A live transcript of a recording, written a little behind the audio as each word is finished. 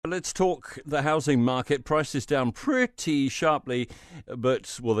let's talk the housing market. Prices down pretty sharply,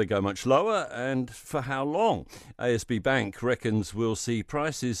 but will they go much lower, and for how long? ASB Bank reckons we'll see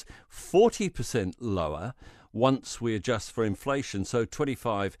prices 40% lower once we adjust for inflation, so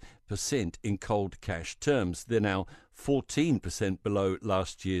 25% in cold cash terms. They're now 14% below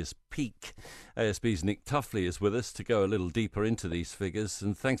last year's peak. ASB's Nick Tuffley is with us to go a little deeper into these figures,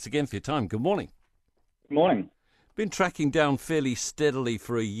 and thanks again for your time. Good morning. Good morning. Been tracking down fairly steadily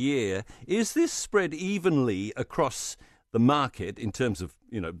for a year. Is this spread evenly across the market in terms of,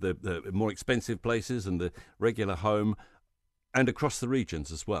 the more expensive places and the regular home, and across the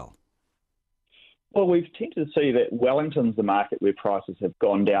regions as well? Well, we've tended to see that Wellington's the market where prices have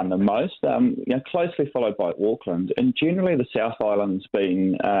gone down the most, closely followed by Auckland. And generally the South Island's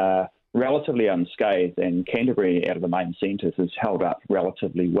been relatively unscathed, and Canterbury, out of the main centres, has held up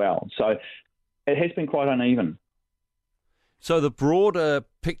relatively well. So it has been quite uneven. So the broader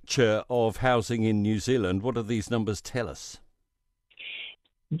picture of housing in New Zealand, what do these numbers tell us?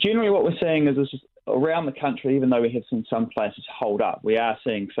 Generally what we're seeing is around the country, even though we have seen some places hold up, we are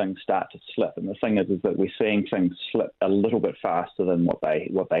seeing things start to slip. And the thing is that we're seeing things slip a little bit faster than what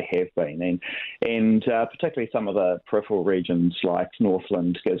they have been. And particularly some of the peripheral regions like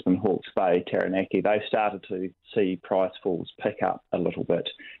Northland, Gisborne, Hawke's Bay, Taranaki, they've started to see price falls pick up a little bit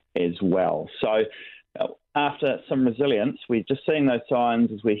as well. So after some resilience, we're just seeing those signs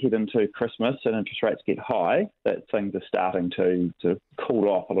as we head into Christmas and interest rates get high, that things are starting to cool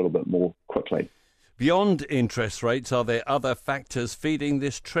off a little bit more quickly. Beyond interest rates, are there other factors feeding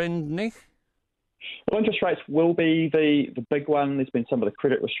this trend, Nick? Well, interest rates will be the big one. There's been some of the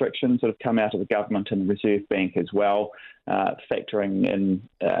credit restrictions that have come out of the government and the Reserve Bank as well, factoring in.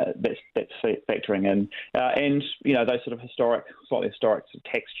 That's factoring in, and those sort of slightly historic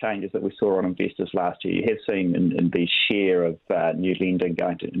tax changes that we saw on investors last year. You have seen in the share of new lending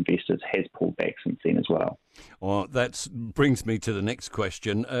going to investors has pulled back since then as well. Well, that brings me to the next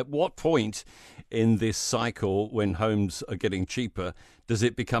question. At what point in this cycle, when homes are getting cheaper, does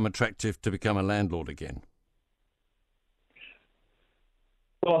it become attractive to become a landlord again?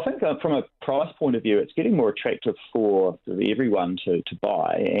 Well, I think from a price point of view, it's getting more attractive for everyone to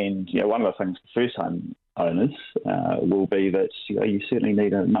buy. And one of the things for first-time owners will be that you certainly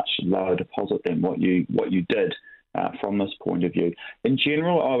need a much lower deposit than what you did from this point of view. In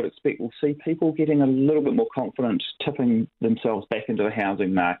general, I would expect we'll see people getting a little bit more confident, tipping themselves back into the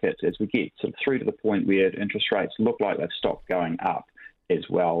housing market as we get sort of through to the point where interest rates look like they've stopped going up as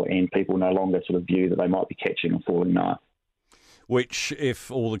well, and people no longer sort of view that they might be catching a falling knife. Which,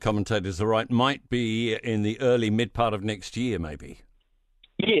 if all the commentators are right, might be in the early mid part of next year, maybe.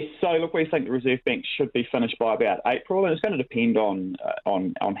 Yes, so look, we think the Reserve Bank should be finished by about April, and it's going to depend on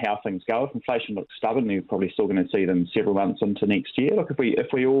how things go. If inflation looks stubborn, we're probably still going to see them several months into next year. Look,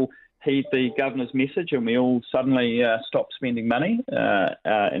 if we all heed the governor's message and we all suddenly stop spending money,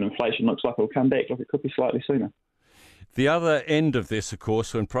 and inflation looks like it'll come back, look, it could be slightly sooner. The other end of this, of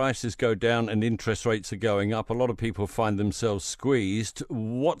course, when prices go down and interest rates are going up, a lot of people find themselves squeezed.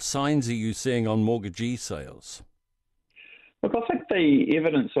 What signs are you seeing on mortgagee sales? Look, I think the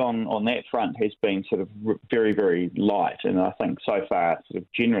evidence on that front has been sort of very, very light, and I think so far, sort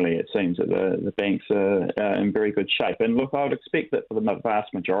of generally, it seems that the banks are in very good shape. And look, I would expect that for the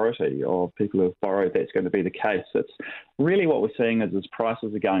vast majority of people who have borrowed, that's going to be the case. It's really what we're seeing is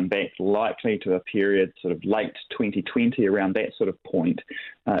prices are going back likely to a period sort of late 2020, around that sort of point.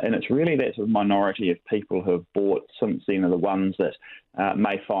 And it's really that sort of minority of people who have bought since then are the ones that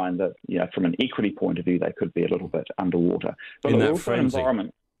may find that, from an equity point of view, they could be a little bit underwater. But in look, that we're also in an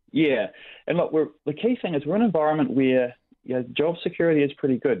environment, yeah. And look, the key thing is we're in an environment where job security is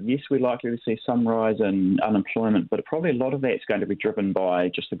pretty good. Yes, we're likely to see some rise in unemployment, but probably a lot of that's going to be driven by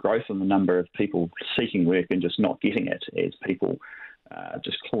just the growth in the number of people seeking work and just not getting it as people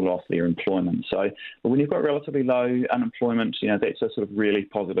just call off their employment. So when you've got relatively low unemployment, that's a sort of really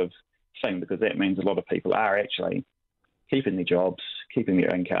positive thing, because that means a lot of people are actually keeping their jobs, keeping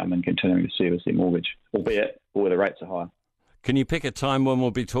their income, and continuing to service their mortgage, albeit where the rates are high. Can you pick a time when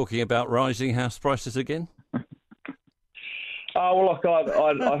we'll be talking about rising house prices again? Oh, well, look,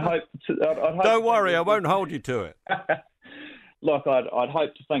 I'd hope... Don't worry, I won't hold you to it. Look, I'd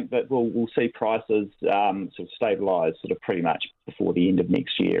hope to think that we'll see prices sort of stabilise sort of pretty much before the end of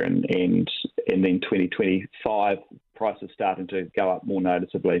next year, and then 2025 prices starting to go up more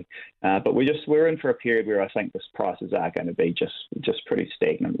noticeably. But we're in for a period where I think this prices are going to be just pretty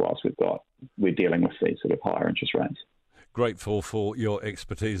stagnant whilst we're dealing with these sort of higher interest rates. Grateful for your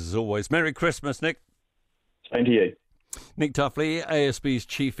expertise as always. Merry Christmas, Nick. Same to you. Nick Tuffley, ASB's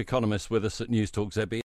chief economist, with us at News Talk ZB.